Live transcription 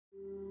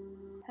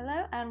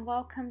Hello and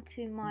welcome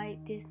to my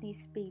Disney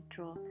speed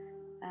draw.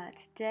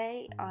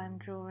 Today I'm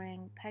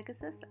drawing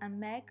Pegasus and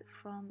Meg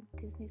from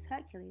Disney's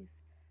Hercules.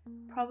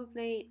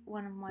 Probably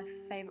one of my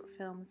favourite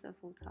films of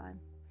all time.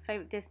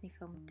 Favourite Disney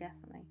film,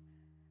 definitely.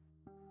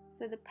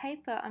 So the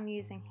paper I'm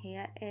using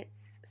here,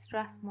 it's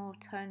Strathmore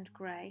toned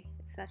grey.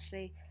 It's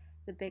actually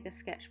the biggest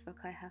sketchbook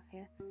I have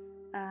here.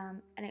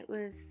 And it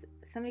was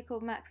somebody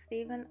called Max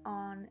Steven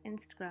on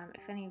Instagram.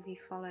 If any of you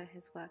follow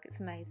his work, it's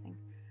amazing.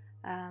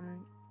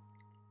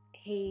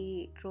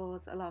 He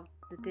draws a lot of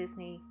the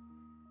Disney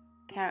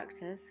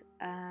characters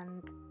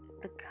and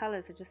the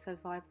colours are just so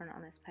vibrant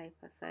on this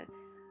paper, so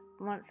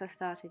once I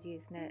started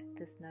using it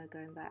there's no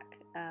going back.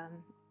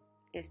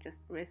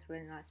 It's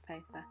really nice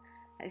paper.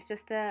 It's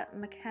just a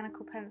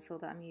mechanical pencil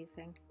that I'm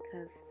using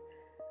because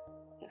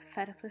I get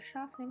fed up with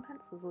sharpening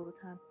pencils all the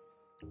time.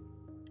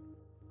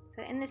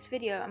 So in this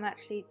video I'm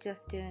actually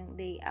just doing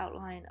the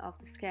outline of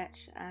the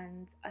sketch,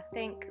 and I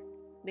think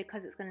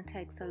because it's going to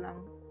take so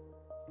long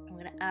I'm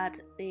going to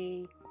add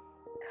the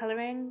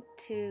colouring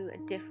to a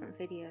different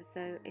video,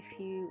 so if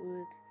you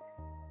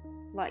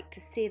would like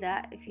to see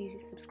that, if you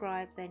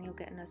subscribe then you'll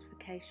get a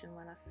notification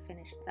when I've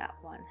finished that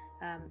one.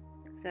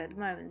 So at the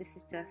moment this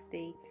is just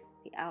the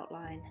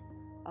outline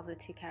of the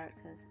two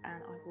characters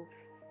and I will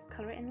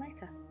colour it in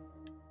later.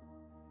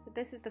 So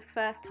this is the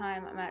first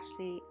time I'm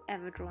actually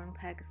ever drawing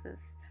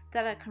Pegasus,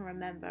 that I can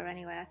remember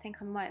anyway. I think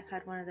I might have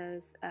had one of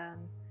those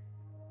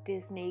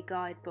Disney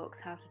guidebooks,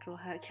 how to draw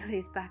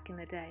Hercules, back in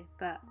the day,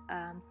 but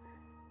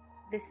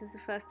this is the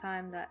first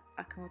time that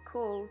I can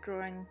recall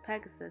drawing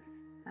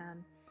Pegasus.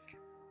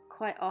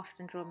 Quite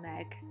often draw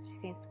Meg. She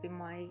seems to be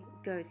my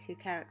go-to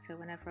character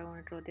whenever I want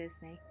to draw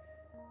Disney,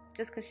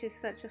 just because she's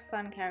such a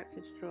fun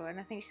character to draw, and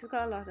I think she's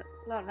got a lot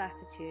of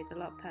attitude, a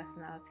lot of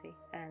personality,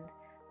 and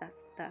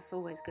that's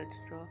always good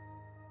to draw.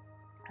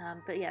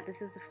 But yeah,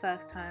 this is the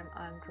first time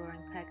I'm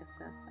drawing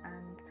Pegasus,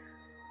 and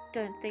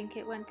don't think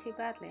it went too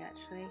badly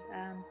actually.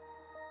 I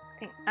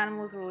think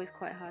animals are always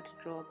quite hard to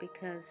draw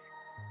because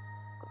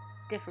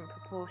different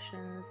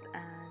proportions,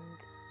 and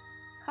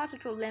it's hard to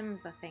draw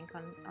limbs, I think,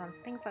 on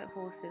things like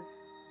horses.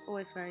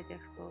 Always very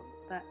difficult,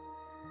 but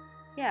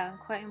yeah, I'm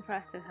quite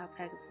impressed with how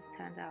Pegasus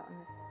turned out in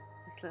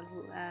this little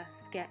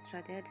sketch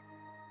I did.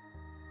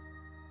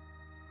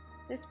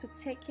 This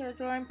particular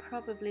drawing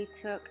probably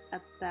took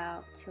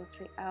about 2 or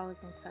 3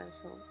 hours in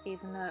total,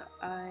 even though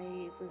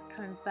I was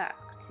coming back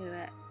to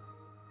it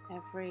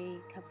every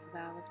couple of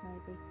hours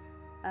maybe.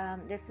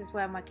 This is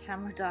where my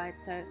camera died,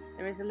 so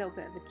there is a little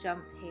bit of a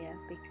jump here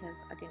because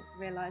I didn't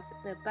realise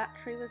that the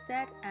battery was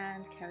dead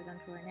and carried on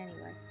drawing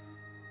anyway.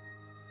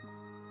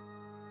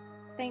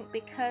 I think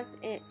because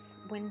it's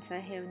winter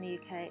here in the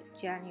UK, it's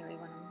January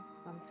when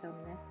I'm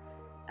filming this,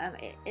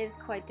 it is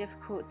quite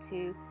difficult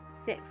to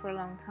sit for a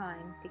long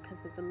time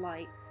because of the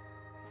light,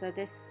 so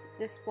this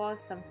was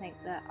something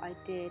that I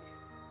did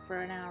for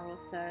an hour or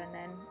so and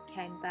then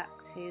came back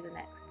to the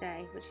next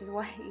day, which is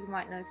why you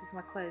might notice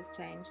my clothes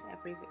change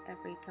every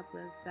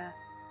couple of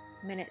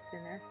minutes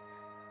in this.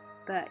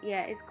 But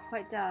yeah, it's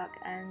quite dark,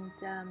 and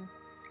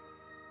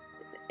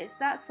it's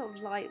that sort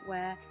of light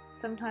where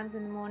sometimes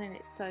in the morning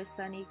it's so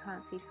sunny you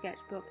can't see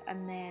sketchbook,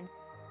 and then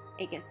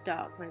it gets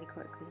dark really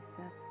quickly,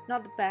 so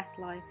not the best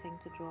lighting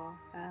to draw.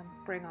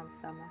 Bring on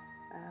summer,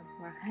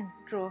 where I can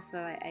draw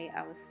for like 8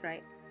 hours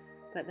straight,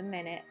 but at the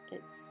minute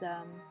it's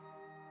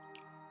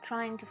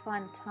trying to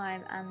find the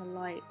time and the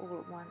light all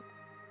at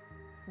once.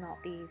 It's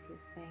not the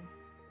easiest thing.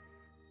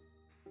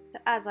 So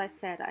as I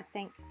said, I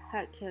think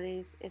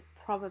Hercules is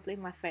probably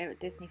my favourite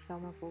Disney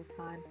film of all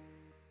time.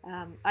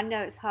 I know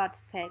it's hard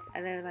to pick. I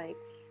know, like,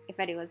 if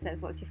anyone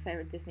says what's your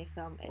favourite Disney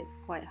film, it's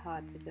quite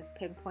hard to just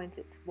pinpoint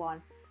it to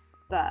one,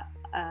 but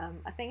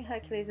I think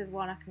Hercules is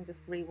one I can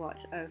just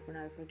rewatch over and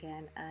over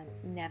again and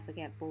never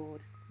get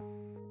bored.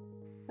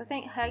 So I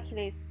think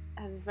Hercules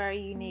has a very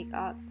unique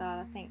art style.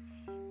 I think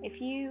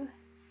if you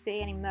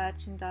see any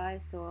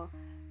merchandise or,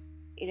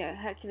 you know,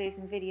 Hercules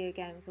in video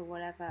games or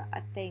whatever, I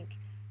think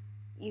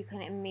you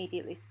can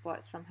immediately spot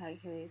it's from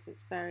Hercules.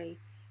 It's very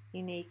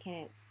unique in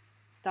its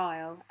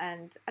style,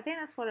 and I think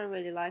that's what I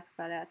really like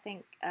about it. I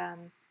think I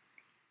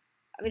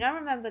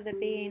remember there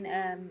being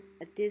a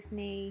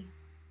Disney,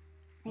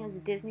 I think it was a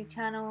Disney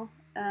Channel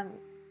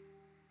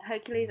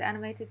Hercules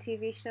animated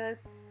TV show,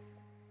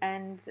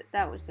 and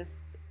that was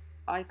just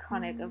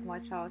iconic of my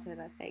childhood.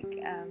 I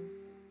think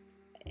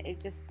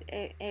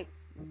it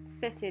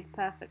fitted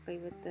perfectly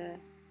with the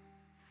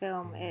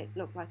film. It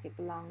looked like it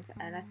belonged,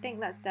 and I think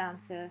that's down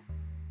to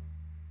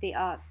the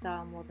art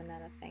style more than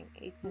anything.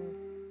 You can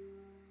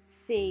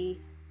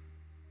see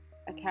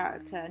a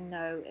character and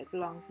know it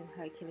belongs in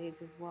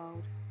Hercules'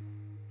 world.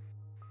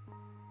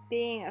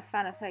 Being a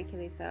fan of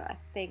Hercules though, I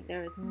think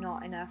there is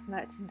not enough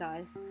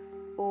merchandise,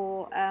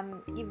 or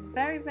you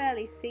very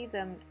rarely see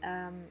them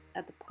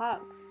at the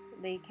parks,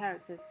 the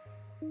characters.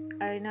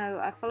 I know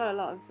I follow a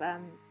lot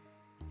of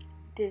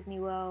Disney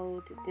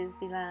World,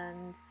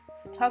 Disneyland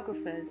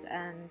photographers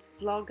and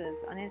vloggers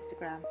on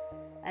Instagram,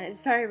 and it's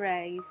very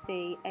rare you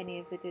see any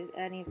of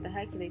the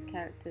Hercules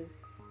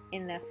characters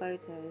in their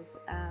photos.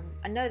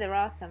 I know there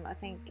are some. I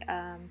think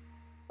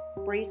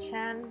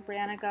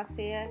Brianna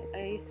Garcia,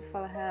 I used to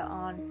follow her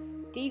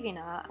on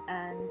DeviantArt,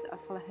 and I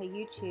follow her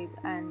YouTube,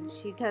 and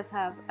she does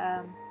have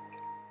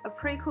a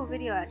pretty cool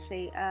video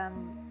actually. I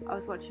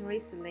was watching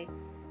recently,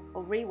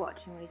 or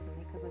re-watching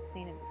recently, because I've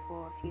seen it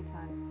before a few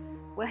times,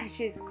 where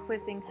she's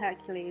quizzing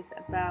Hercules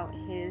about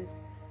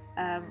his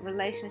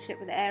relationship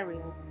with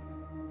Ariel,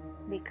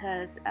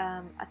 because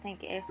I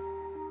think if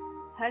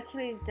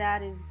Hercules'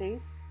 dad is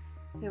Zeus,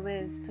 who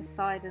is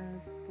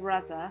Poseidon's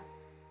brother,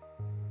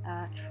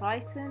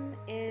 Triton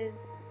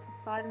is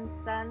Poseidon's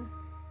son,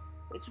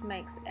 which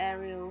makes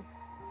Ariel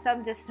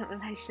some distant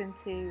relation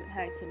to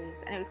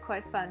Hercules, and it was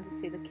quite fun to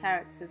see the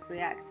characters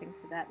reacting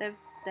to that.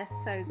 They're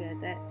so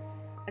good.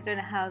 I don't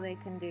know how they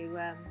can do.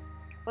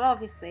 Well,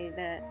 obviously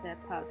they're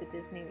part of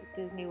the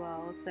Disney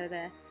world, so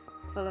they're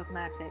full of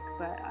magic.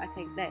 But I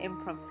think their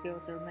improv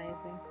skills are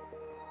amazing.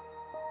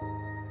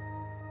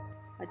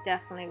 I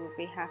definitely would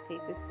be happy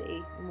to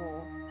see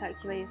more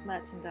Hercules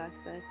merchandise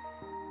though,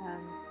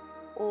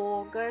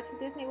 or go to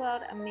Disney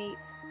World and meet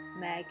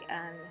Meg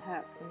and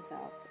Herc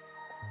themselves.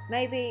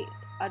 Maybe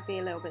I'd be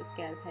a little bit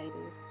scared of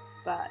Hades,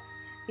 but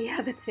the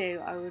other two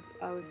I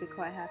would be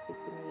quite happy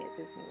to meet at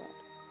Disney World.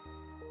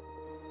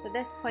 At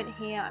this point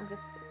here, I'm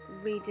just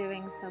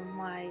redoing some of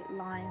my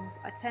lines.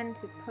 I tend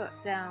to put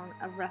down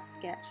a rough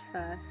sketch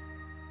first,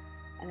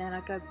 and then I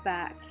go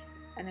back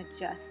and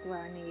adjust where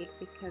I need,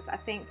 because I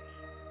think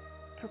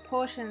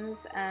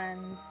proportions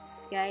and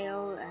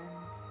scale and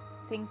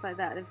things like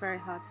that are very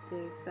hard to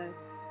do. So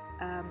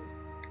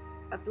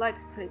I'd like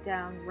to put it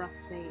down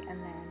roughly and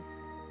then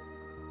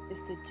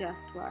just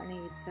adjust what I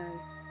need. So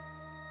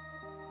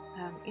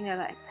you know,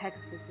 like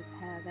Pegasus's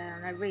hair there,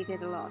 and I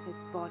redid a lot of his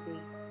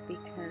body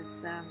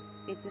because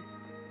it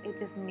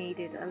just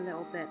needed a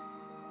little bit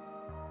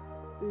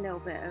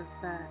of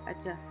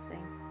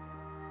adjusting.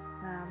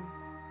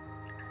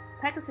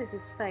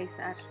 Pegasus's face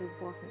actually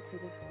wasn't too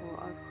difficult.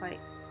 I was quite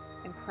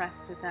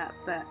impressed with that,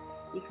 but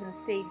you can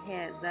see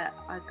here that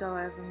I go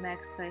over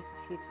Meg's face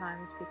a few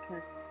times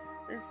because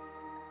I just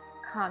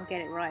can't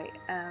get it right.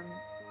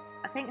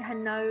 I think her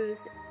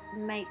nose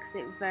makes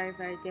it very,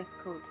 very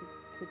difficult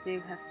to do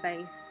her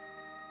face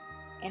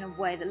in a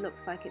way that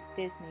looks like it's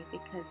Disney,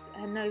 because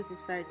her nose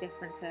is very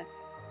different to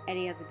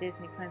any other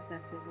Disney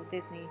princesses or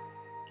Disney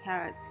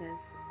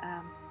characters.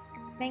 I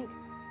mean,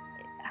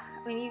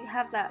 you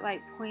have that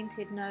like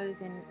pointed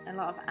nose in a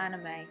lot of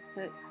anime,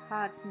 so it's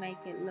hard to make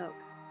it look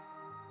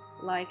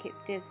like it's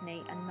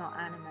Disney and not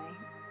anime.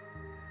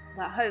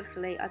 But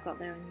hopefully I got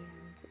there in the end.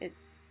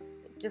 It's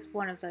just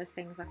one of those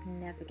things I can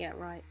never get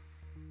right.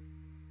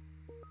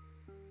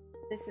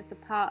 This is the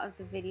part of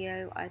the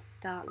video I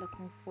start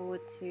looking forward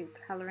to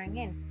colouring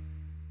in.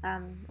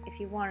 If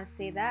you want to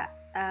see that,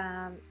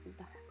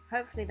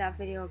 hopefully that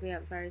video will be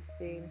up very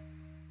soon,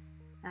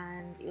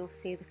 and you'll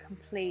see the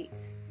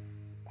complete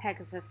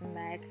Pegasus and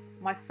Meg,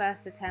 my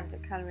first attempt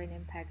at colouring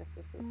in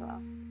Pegasus as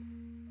well.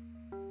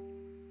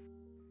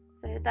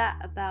 So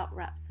that about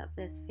wraps up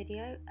this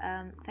video.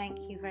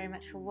 Thank you very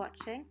much for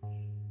watching,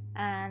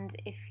 and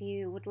if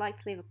you would like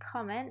to leave a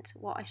comment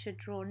what I should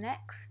draw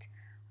next,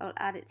 I'll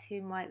add it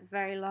to my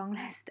very long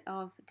list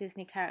of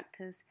Disney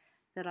characters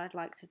that I'd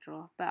like to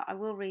draw, but I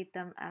will read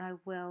them and I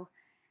will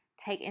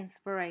take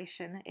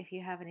inspiration if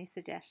you have any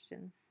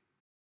suggestions.